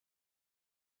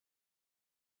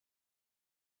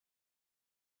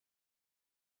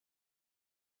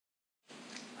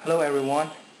Hello everyone,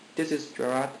 this is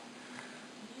Gerard.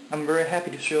 I'm very happy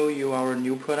to show you our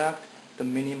new product, the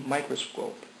mini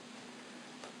microscope.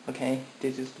 Okay,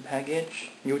 this is the package,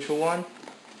 neutral one,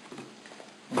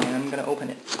 and I'm gonna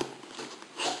open it.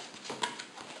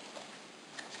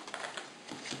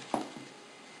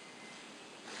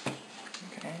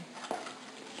 Okay.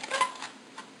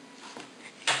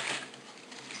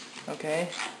 Okay,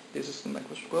 this is the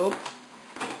microscope.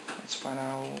 Let's find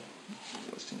out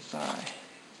what's inside.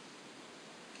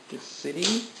 This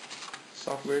CD,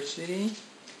 software CD,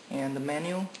 and the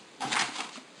manual,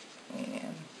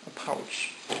 and a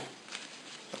pouch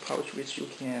which you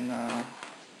can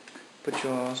put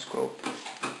your scope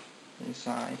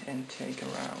inside and take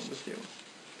around with you.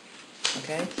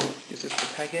 Okay, this is the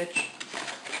package.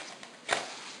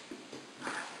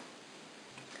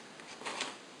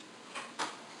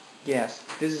 Yes,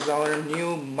 this is our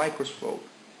new microscope,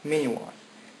 mini one.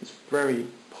 It's very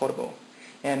portable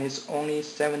and it's only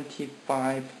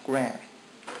 75 grams.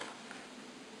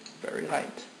 Very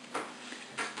light.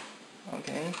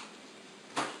 Okay.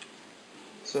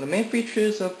 So the main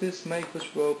features of this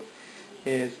microscope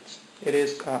is it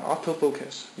is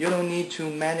autofocus. You don't need to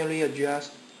manually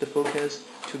adjust the focus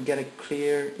to get a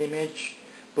clear image,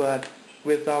 but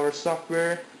with our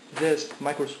software, this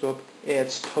microscope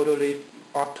is totally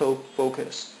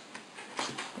autofocus.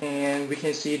 And we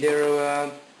can see there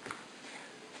are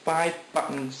 5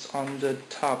 buttons on the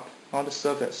top, on the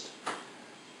surface.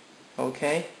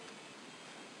 Okay.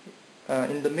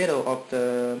 In the middle of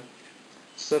the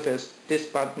surface, this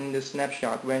button is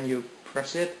snapshot. When you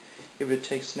press it, it will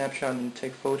take snapshot and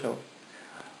take photo.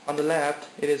 On the left,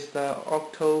 it is the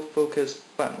autofocus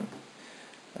button.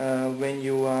 When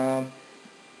you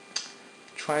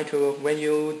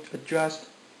adjust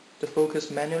the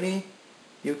focus manually,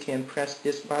 you can press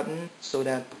this button so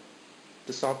that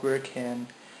the software can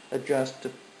adjust the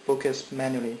focus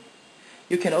manually.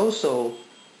 You can also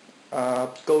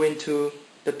go into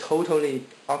the totally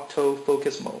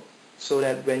autofocus mode, so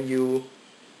that when you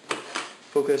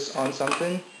focus on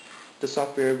something, the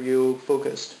software will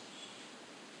focus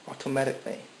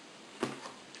automatically.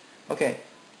 Okay,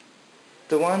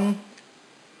 the one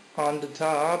on the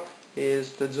top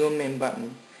is the zoom in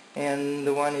button, and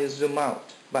the one is zoom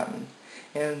out button,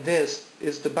 and this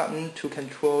is the button to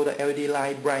control the LED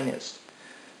light brightness.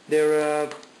 There are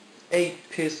 8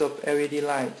 pieces of LED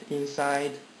light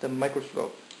inside the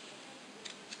microscope.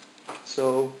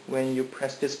 So when you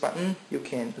press this button, you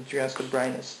can adjust the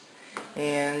brightness.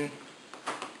 And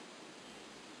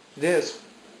this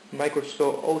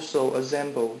microscope also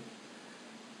assembles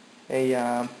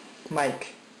a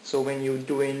mic. So when you're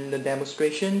doing the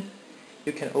demonstration,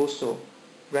 you can also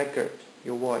record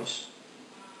your voice.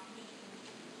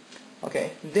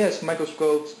 Okay, this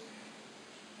microscope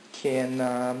can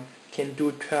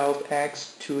do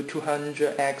 12x to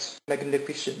 200x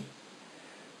magnification.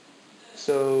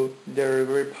 So they're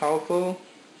very powerful,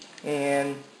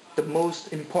 and the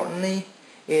most importantly,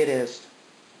 it is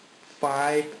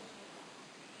 5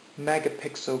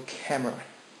 megapixel camera.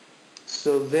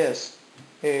 So this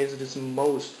is the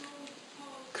most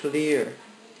clear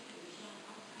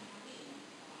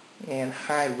and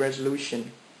high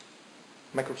resolution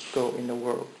microscope in the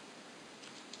world.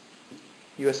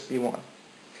 USB 1.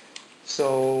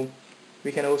 So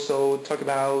we can also talk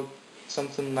about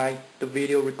something like the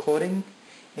video recording,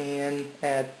 and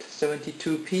at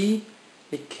 72p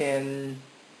it can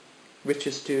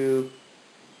reaches to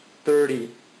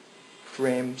 30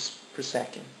 frames per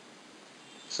second.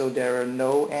 So there are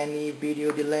no any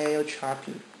video delay or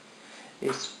choppy.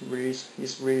 It's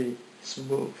really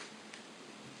smooth.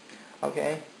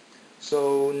 Okay,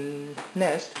 so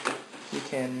next you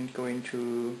can go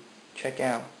into check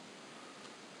out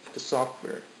the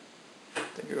software.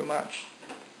 Thank you very much.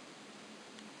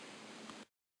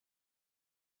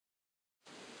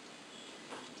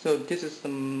 So this is the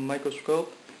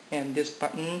microscope, and this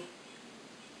button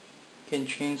can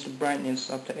change the brightness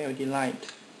of the LED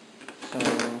light. So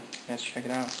let's check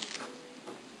it out.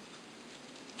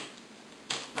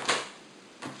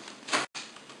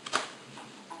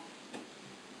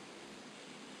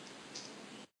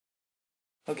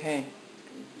 Okay,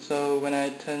 so when I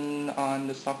turn on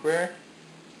the software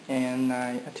and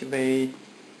I activate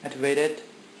it,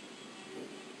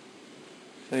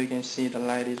 so you can see the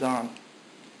light is on.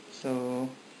 So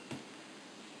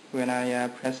when I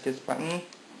press this button,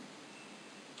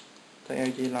 the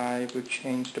LED light will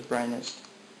change the brightness.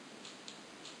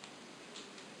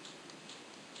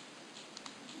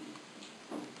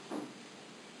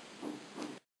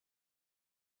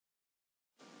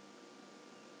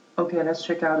 Okay, let's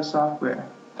check out the software.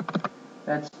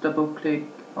 Let's double click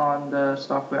on the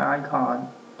software icon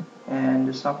and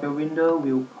the software window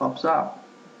will pop up.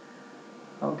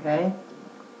 Okay,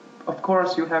 of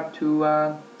course you have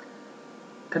to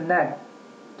connect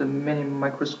the mini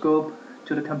microscope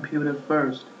to the computer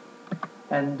first,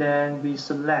 and then we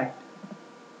select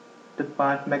the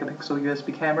 5 megapixel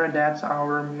USB camera. That's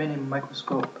our mini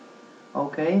microscope.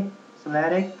 Okay,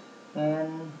 select it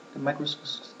and the microscope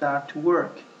start to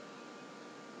work.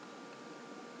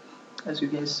 As you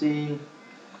can see,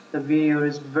 the video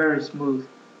is very smooth.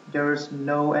 There is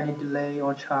no any delay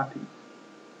or choppy.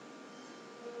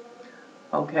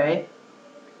 Okay,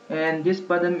 and this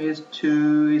button is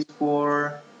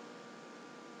for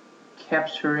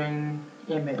capturing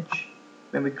image.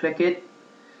 When we click it,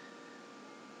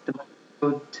 the button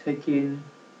will take in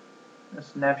a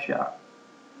snapshot.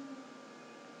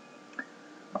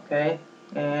 Okay,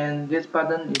 and this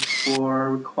button is for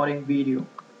recording video.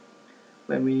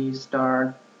 When we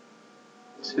start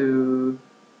to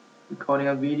recording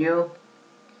a video,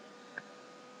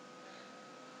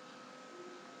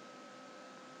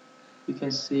 you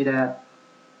can see that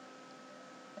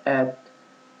at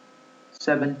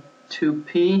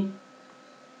 720p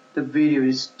the video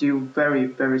is still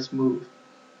very smooth.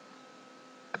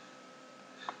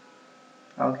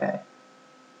 Okay,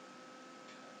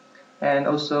 and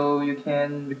also you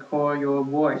can record your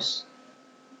voice.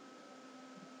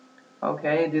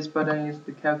 Okay, this button is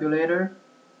the calculator,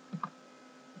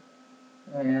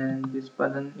 and this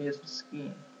button is the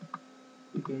skin.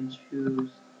 You can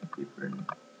choose different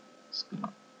skin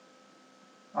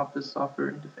of the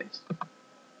software interface.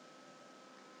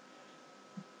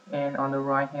 And on the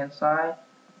right hand side,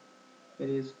 it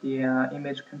is the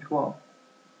image control.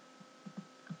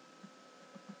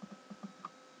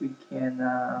 We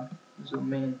can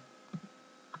zoom in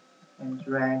and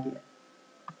drag it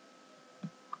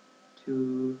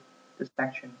to the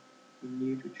section we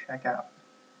need to check out.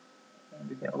 And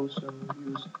we can also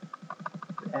use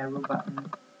the arrow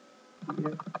button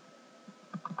here.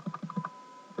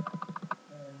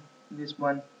 And this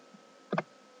one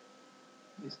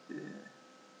is the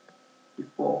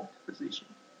default position.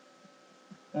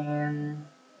 And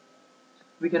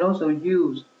we can also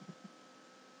use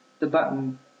the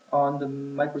button on the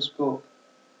microscope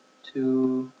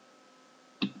to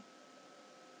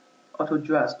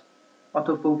auto-adjust,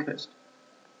 auto-focus.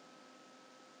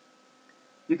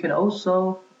 You can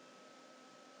also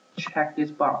check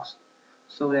this box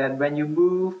so that when you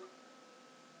move,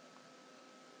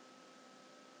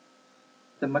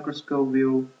 the microscope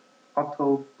will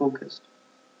auto-focus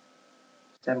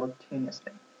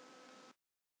simultaneously.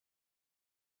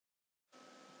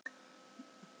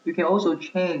 You can also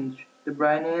change the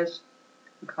brightness,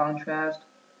 the contrast,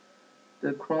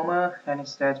 the chroma, and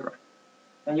etc.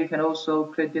 And you can also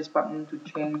click this button to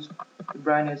change the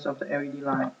brightness of the LED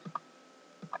light.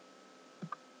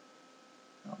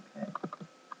 Okay.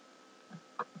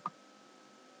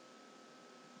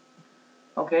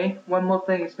 Okay, one more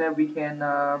thing is that we can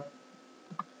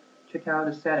check out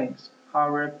the settings,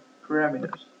 hardware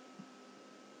parameters.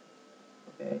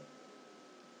 Okay,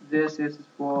 this is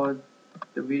for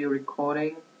the video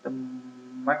recording, the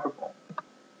microphone,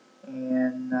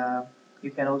 and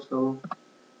you can also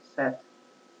set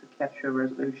the capture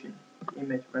resolution, the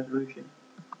image resolution,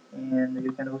 and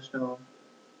you can also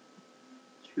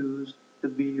choose the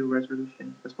video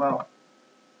resolution as well.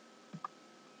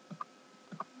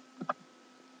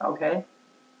 Okay,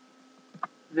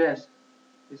 this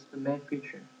is the main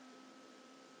feature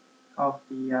of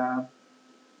the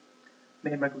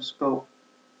mini microscope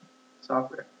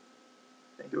software.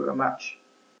 Thank you very much.